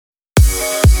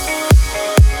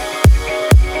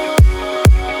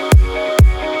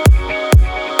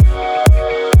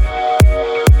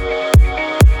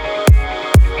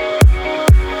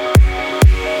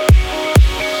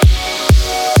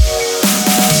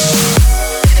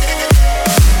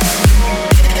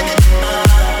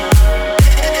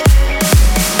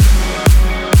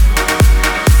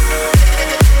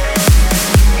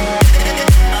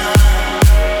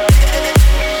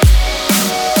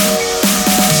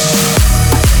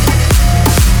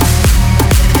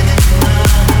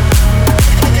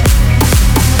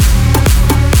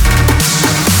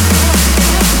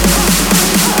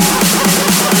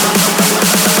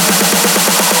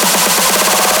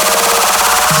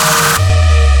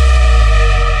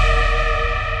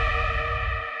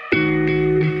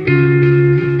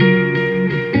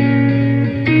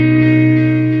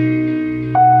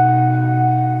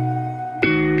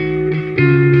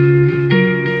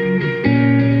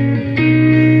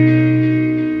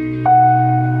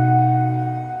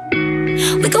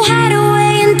go hide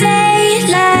away in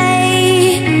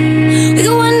daylight. We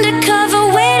go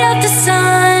undercover, wait out the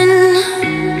sun.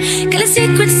 Got a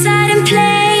secret side in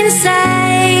plain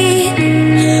sight.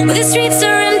 Where the streets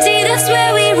are empty, that's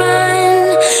where we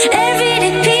run.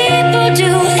 Everyday people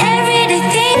do everyday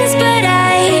things, but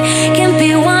I can't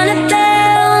be one of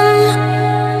them.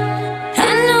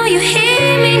 I know you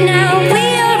hear me now. We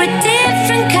are a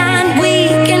different kind. We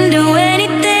can do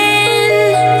anything.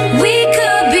 We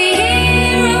could be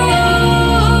heroes.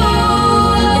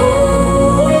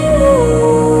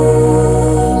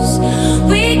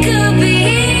 We could be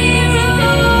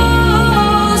heroes.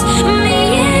 Me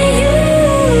and you.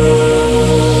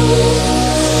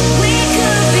 We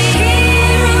could be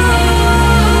heroes.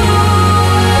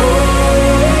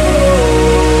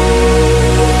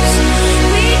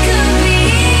 We could be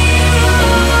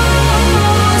heroes.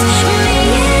 Me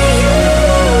and you.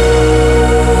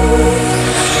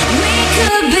 We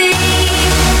could be.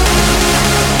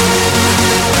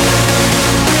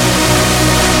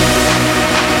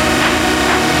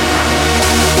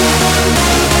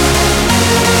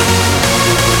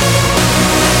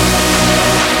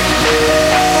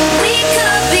 We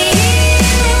could be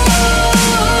heroes.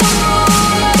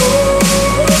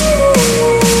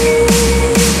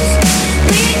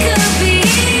 We could be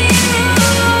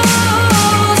heroes.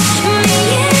 Me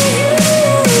and you.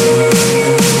 We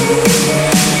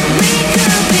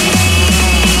could be.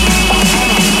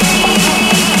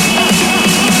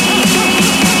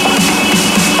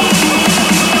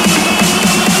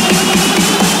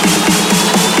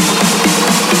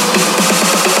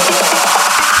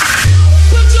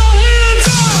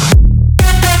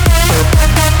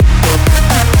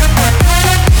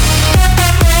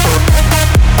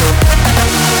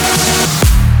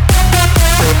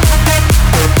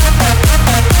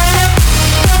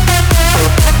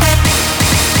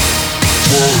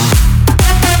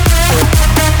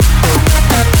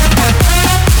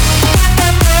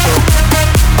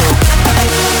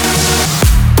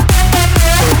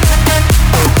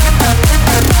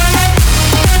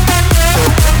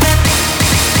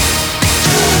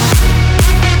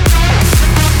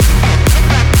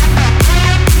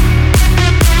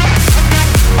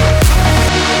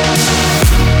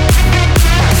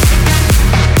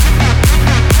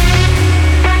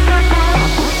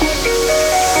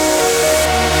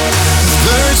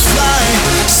 Birds fly,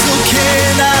 so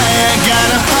can I. I got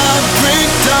a heartbreak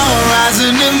dawn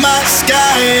rising in my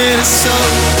sky. It's so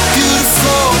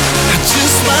beautiful, I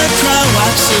just might cry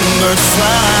watching birds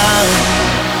fly.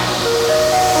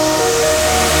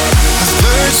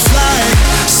 Birds fly,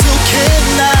 so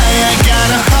can I. I got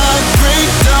a heartbreak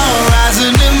dawn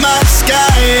rising in my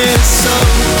sky. It's so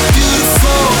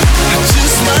beautiful, I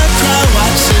just might cry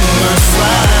watching birds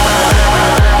fly.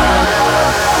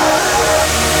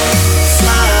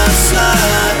 Fly, fly,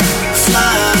 fly.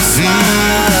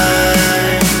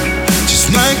 Just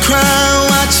might cry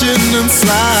watching them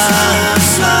fly.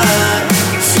 Fly.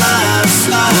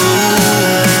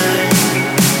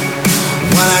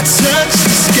 While I touch the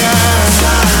sky.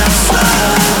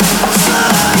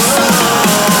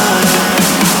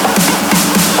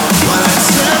 While I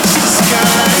touch the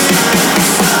sky.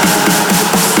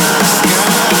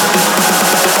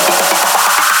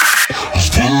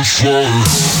 Birds fly.